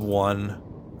both have 1.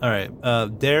 All right.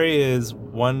 Derry is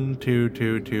 1, 2,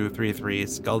 2, 2, 3, 3.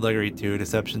 Skullduggery 2,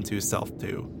 Deception 2, Stealth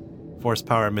 2, Force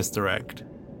Power, Misdirect.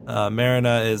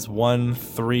 Marina is 1,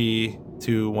 3,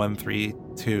 2, 1, 3,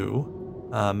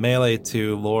 2. Melee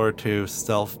 2, Lore 2,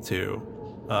 Stealth 2.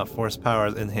 Force Power,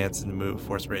 Enhance and Move,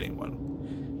 Force Rating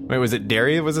 1. Wait, was it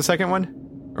Derry was the second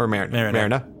one? Or Marina?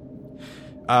 Marina.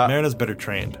 Marina's better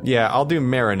trained. Yeah, I'll do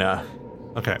Marina.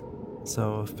 Okay.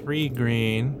 So 3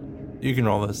 green. You can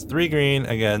roll this. 3 green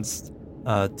against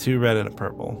 2 red and a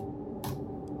purple.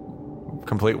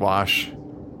 Complete wash.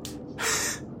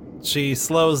 She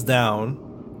slows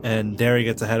down, and Derry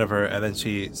gets ahead of her, and then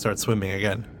she starts swimming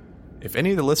again. If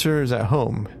any of the listeners at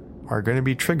home are going to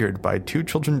be triggered by 2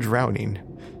 children drowning,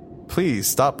 please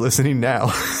stop listening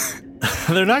now.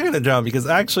 They're not going to drown because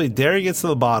actually Derry gets to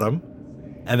the bottom,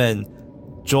 and then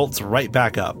jolts right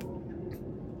back up.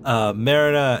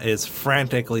 Marina is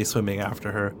frantically swimming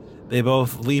after her. They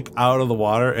both leap out of the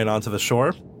water and onto the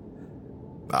shore,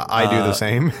 I do the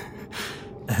same.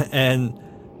 and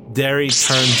Derry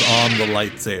turns on the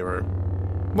lightsaber.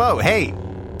 Whoa, hey!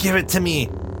 Give it to me.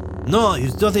 No,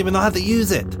 you don't even know how to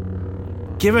use it.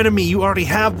 Give it to me. You already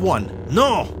have one.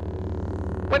 No.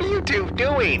 What are you two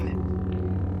doing?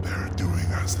 They're doing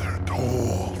as they're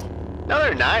told. No,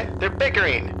 they're not. They're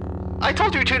bickering. I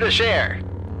told you two to share.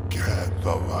 Get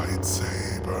the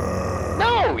lightsaber.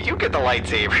 No, you get the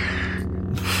lightsaber.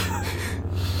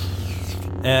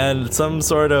 And some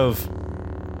sort of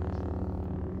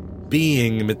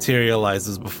being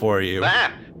materializes before you.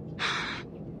 Ah,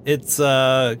 It's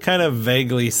kind of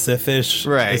vaguely Sithish.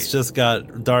 Right. It's just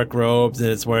got dark robes and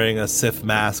it's wearing a Sith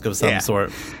mask of some Yeah.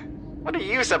 sort. what are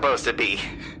you supposed to be?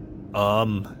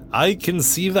 I can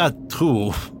see that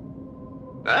too.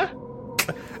 Huh?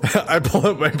 I pull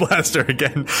out my blaster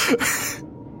again.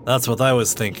 That's what I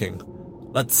was thinking.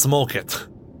 Let's smoke it.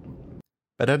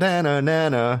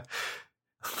 Ba-da-da-na-na-na.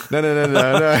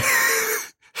 Na-na-na-na-na.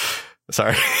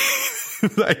 Sorry.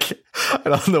 I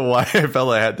don't know why I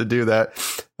felt I had to do that.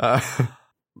 All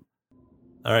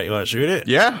right, you want to shoot it?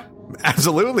 Yeah,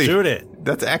 absolutely. Shoot it.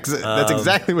 That's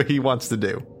exactly what he wants to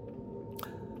do.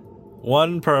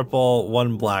 1 purple,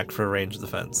 1 black for range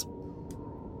defense.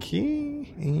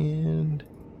 Key and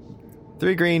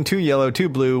 3 green, 2 yellow, 2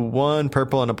 blue, 1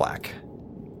 purple, and a black.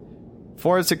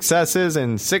 4 successes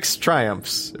and 6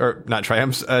 triumphs. Or not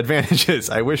triumphs, advantages.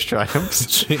 I wish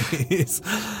triumphs. Jeez.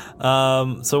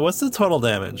 So what's the total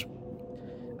damage?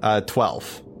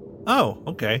 12. Oh,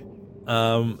 okay.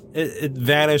 It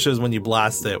vanishes when you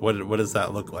blast it. What does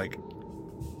that look like?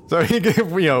 So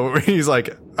he's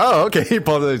like, oh, okay. He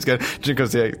pulls out his gun.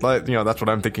 Jinko's that's what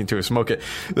I'm thinking too. Smoke it.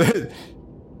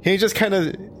 He just kind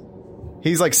of,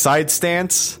 he's like side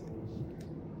stance,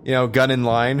 gun in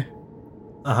line.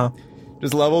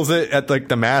 Just levels it at like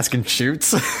the mask and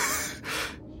shoots.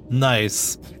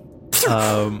 Nice.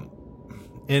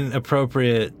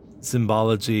 Inappropriate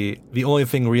symbology. The only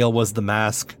thing real was the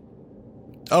mask.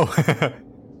 Oh.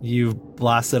 You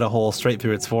blasted a hole straight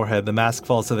through its forehead. The mask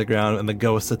falls to the ground, and the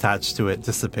ghost attached to it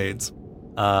dissipates.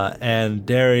 And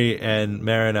Derry and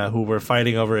Marina, who were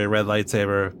fighting over a red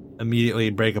lightsaber,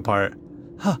 immediately break apart.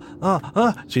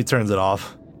 She turns it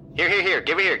off. Here,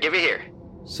 give it here.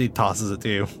 She tosses it to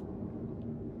you.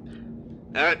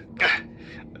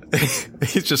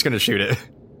 He's just gonna shoot it.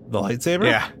 The lightsaber?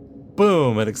 Yeah.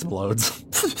 Boom, it explodes.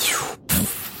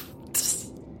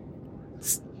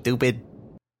 Stupid.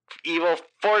 Evil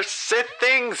Force Sith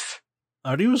things.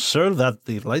 Are you sure that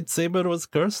the lightsaber was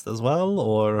cursed as well,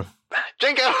 or...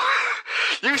 Jinko,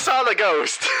 you saw the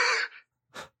ghost.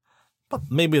 But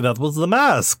maybe that was the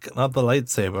mask, not the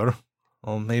lightsaber.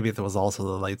 Or maybe it was also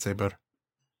the lightsaber.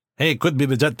 Hey, could be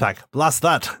the jetpack. Blast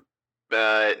that.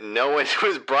 No one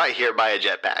was brought here by a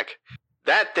jetpack.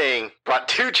 That thing brought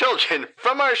 2 children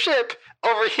from our ship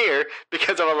over here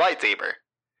because of a lightsaber.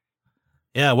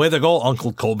 Yeah, way to go,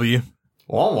 Uncle Colby.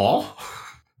 Wah, wah.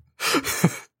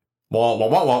 Wah, wah,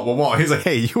 wah, wah, wah, wah. He's like,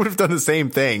 hey, you would have done the same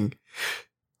thing.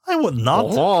 I would not.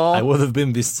 Wah. I would have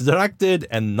been distracted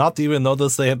and not even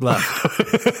noticed they had left.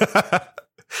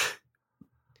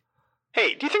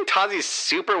 Hey, do you think Tazi's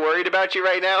super worried about you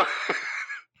right now?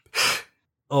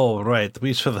 Oh, right.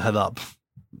 We should head up.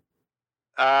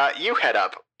 You head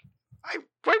up.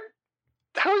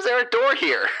 How is there a door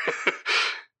here?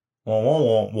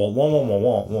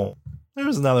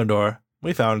 There's another door.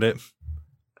 We found it.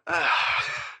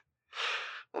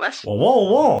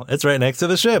 Well, It's right next to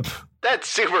the ship. that's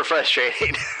super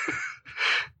frustrating.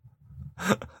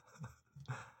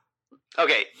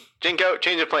 Okay, Jinko,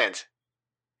 change of plans.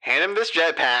 Hand him this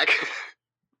jetpack.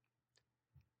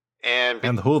 And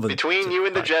between you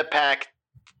and the jetpack,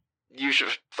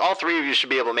 all 3 of you should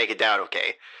be able to make it down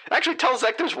okay. Actually, tell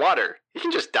Zek there's water. He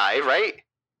can just dive, right?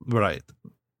 Right.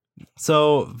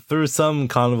 So, through some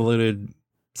convoluted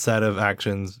set of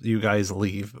actions, you guys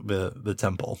leave the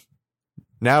temple.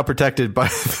 Now protected by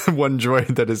the one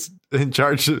droid that is in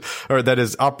charge, or that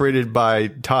is operated by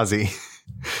Tazi.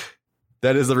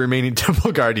 That is the remaining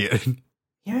temple guardian.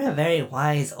 You're a very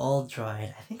wise old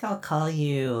droid. I think I'll call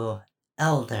you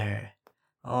Elder.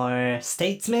 Or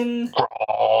Statesman?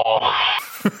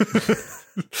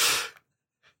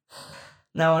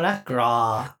 No, not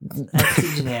Graw. That's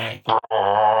too generic.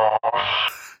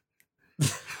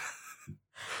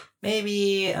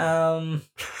 Maybe,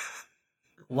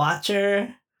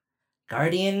 Watcher?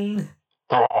 Guardian?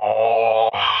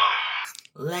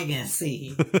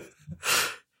 Legacy.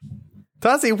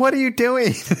 Tazi, what are you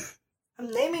doing? I'm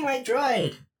naming my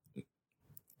droid.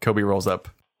 Kobe rolls up.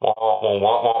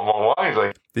 He's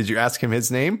like, Did you ask him his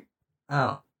name?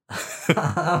 Oh.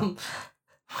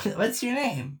 What's your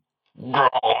name?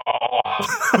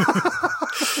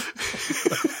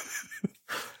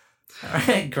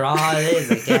 Alright, Graw it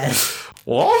is, I guess.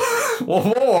 Whoa.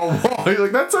 He's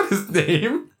like, that's not his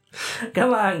name.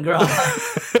 Come on, Graw.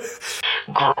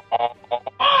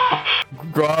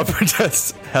 Graw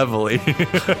protests heavily.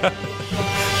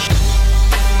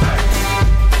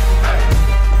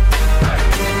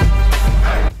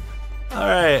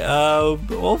 Alright,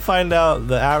 we'll find out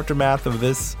the aftermath of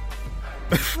this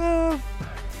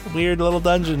weird little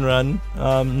dungeon run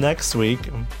next week.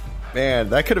 Man,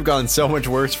 that could have gone so much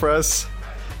worse for us.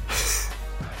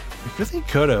 It really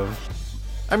could have.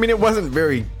 I mean, it wasn't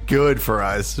very good for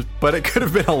us, but it could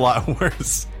have been a lot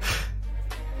worse.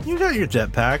 You got your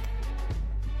jetpack.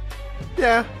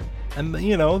 Yeah. And,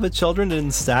 the children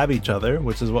didn't stab each other,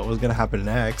 which is what was going to happen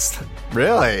next.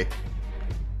 Really?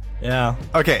 Yeah.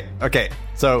 Okay.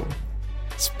 So,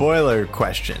 spoiler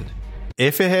question.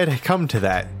 If it had come to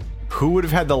that, who would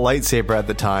have had the lightsaber at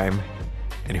the time,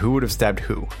 and who would have stabbed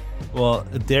who? Well,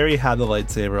 Derry had the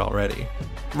lightsaber already.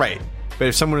 Right. But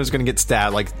if someone was going to get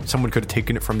stabbed, like, someone could have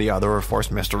taken it from the other, or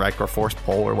forced misdirect, or forced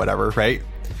pull, or whatever, right?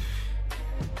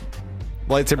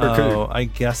 Lightsaber could. Oh, I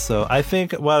guess so. I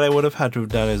think what they would have had to have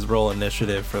done is roll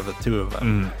initiative for the 2 of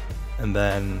them. And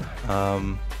then,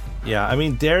 yeah, I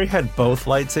mean, Derry had both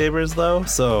lightsabers, though,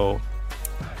 so...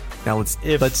 Now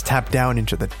let's tap down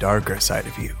into the darker side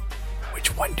of you.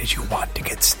 Which one did you want to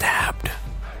get stabbed?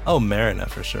 Oh, Marina,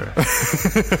 for sure.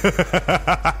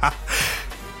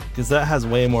 because that has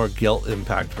way more guilt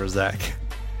impact for Zach.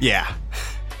 Yeah.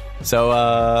 So,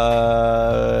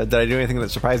 did I do anything that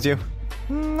surprised you?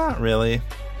 Not really.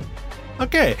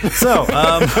 Okay, so,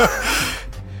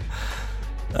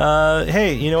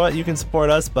 hey, you know what? You can support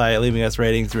us by leaving us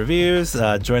ratings, reviews,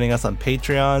 joining us on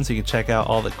Patreon so you can check out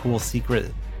all the cool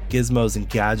secret gizmos and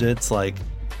gadgets like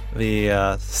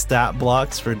the stat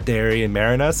blocks for Derry and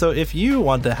Marina. So if you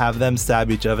want to have them stab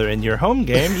each other in your home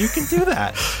game, you can do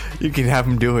that. You can have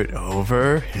them do it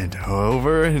over and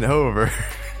over and over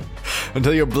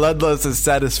until your bloodlust is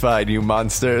satisfied, you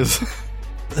monsters.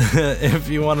 If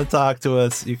you want to talk to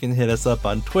us, you can hit us up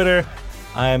on Twitter.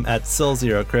 I'm at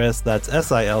SilZeroChris. That's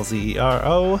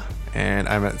SILZERO. And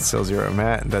I'm at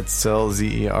SilZeroMatt. That's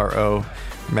SilZero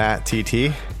Matt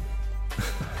TT.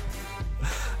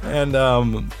 And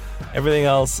everything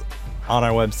else on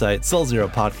our website,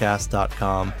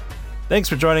 SilZeroPodcast.com. Thanks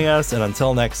for joining us, and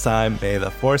until next time, may the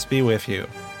Force be with you.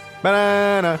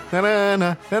 Banana,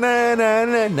 banana, banana,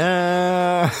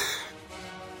 banana.